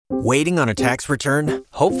Waiting on a tax return?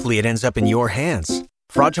 Hopefully it ends up in your hands.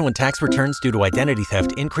 Fraudulent tax returns due to identity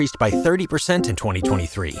theft increased by 30% in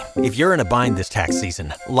 2023. If you're in a bind this tax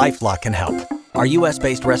season, LifeLock can help. Our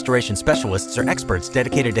U.S.-based restoration specialists are experts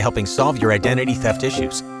dedicated to helping solve your identity theft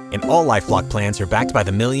issues. And all LifeLock plans are backed by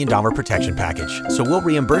the $1 Million Protection Package. So we'll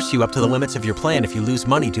reimburse you up to the limits of your plan if you lose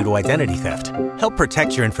money due to identity theft. Help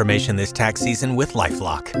protect your information this tax season with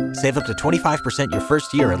LifeLock. Save up to 25% your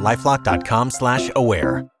first year at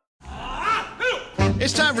LifeLock.com/aware.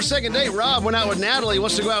 It's time for second date. Rob went out with Natalie,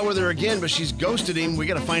 wants to go out with her again, but she's ghosted him. We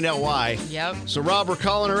got to find out why. Yep. So, Rob, we're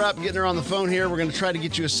calling her up, getting her on the phone here. We're going to try to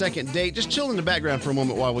get you a second date. Just chill in the background for a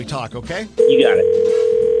moment while we talk, okay? You got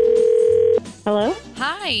it. Hello?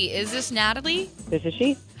 Hi, is this Natalie? This is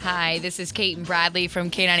she. Hi, this is Cait and Bradley from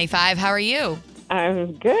K95. How are you?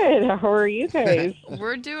 I'm good. How are you guys?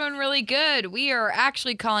 We're doing really good. We are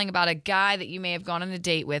actually calling about a guy that you may have gone on a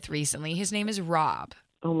date with recently. His name is Rob.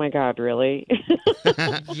 Oh, my God, really?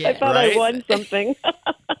 Yeah. I thought Right? I won something.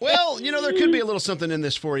 Well, there could be a little something in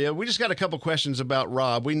this for you. We just got a couple questions about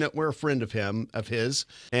Rob. We're a friend of his,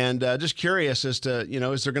 and just curious as to,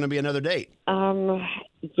 is there going to be another date?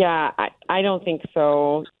 Yeah, I don't think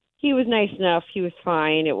so. He was nice enough. He was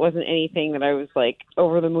fine. It wasn't anything that I was,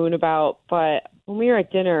 over the moon about. But when we were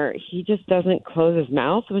at dinner, he just doesn't close his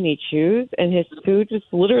mouth when he chews, and his food just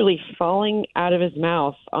literally falling out of his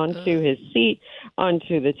mouth onto his seat,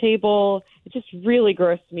 onto the table. It just really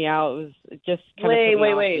grossed me out. It was just kind of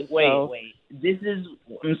Wait.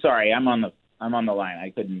 I'm sorry. I'm on the line.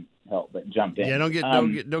 I couldn't help but jump in. Yeah,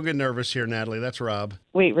 don't get nervous here, Natalie. That's Rob.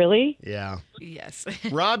 Wait, really? Yeah. Yes.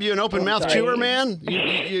 Rob, you an open mouth sorry. chewer, man?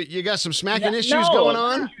 You got some smacking issues No, going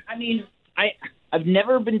on? I mean, I've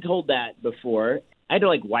never been told that before. I had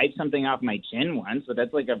to wipe something off my chin once, but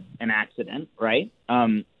that's an accident, right?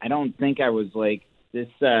 I don't think I was this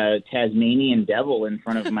Tasmanian devil in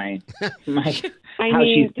front of my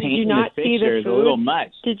Did you not see the is a little food?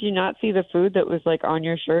 much. Did you not see the food that was on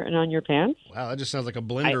your shirt and on your pants? Wow, that just sounds like a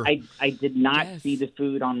blender. I did not see the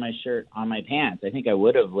food on my shirt, on my pants. I think I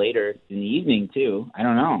would have later in the evening too. I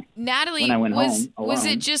don't know. Natalie, when I went was home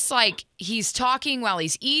it just he's talking while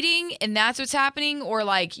he's eating and that's what's happening? Or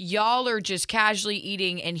y'all are just casually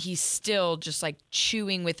eating and he's still just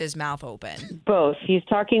chewing with his mouth open? Both. He's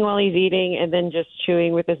talking while he's eating and then just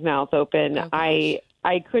chewing with his mouth open. Oh, gosh.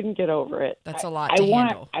 I couldn't get over it. That's a lot to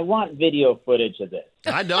handle. I want video footage of this.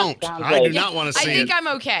 I don't. Sounds I do not want to see I it. think I'm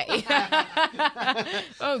okay.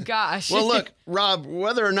 Oh, gosh. Well, look, Rob,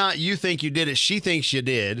 whether or not you think you did it, she thinks you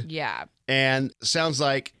did. Yeah. And sounds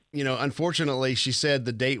like, unfortunately, she said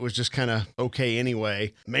the date was just kind of okay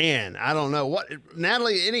anyway. Man, I don't know.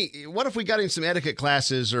 Natalie, what if we got in some etiquette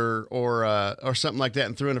classes or something like that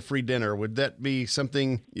and threw in a free dinner? Would that be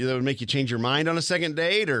something that would make you change your mind on a second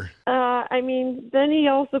date or? Then he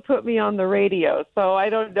also put me on the radio, so I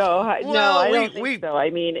don't know. Well, I don't think so.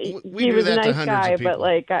 we He do was that a to nice hundreds guy, of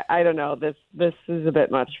people. but I don't know. This is a bit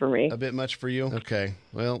much for me. A bit much for you? Okay.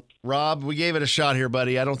 Well, Rob, we gave it a shot here,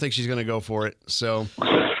 buddy. I don't think she's going to go for it. So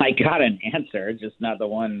I got an answer, just not the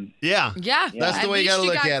one. Yeah. Yeah. That's the At way you least got to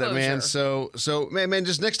look at it, closure. man. So man,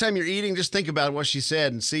 just next time you're eating, just think about what she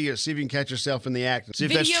said and see if you can catch yourself in the act. See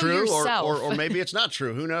if that's Video true yourself. or maybe it's not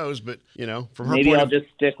true. Who knows? But, from her Maybe point I'll of just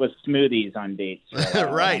stick with smoothies on dates. for a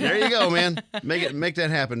while. Right. There you go, man. Make that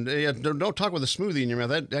happen. Yeah, don't talk with a smoothie in your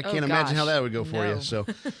mouth. I can't imagine how that would go for No. you. So,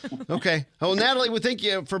 okay. Well, Natalie, we thank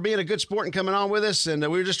you for being a good sport and coming on with us. And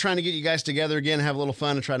we were just trying to get you guys together again, have a little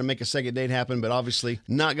fun and try to make a second date happen. But obviously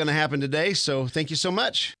not going to happen today. So thank you so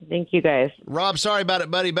much. Thank you, guys. Rob, sorry about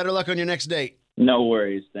it, buddy. Better luck on your next date. No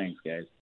worries. Thanks, guys.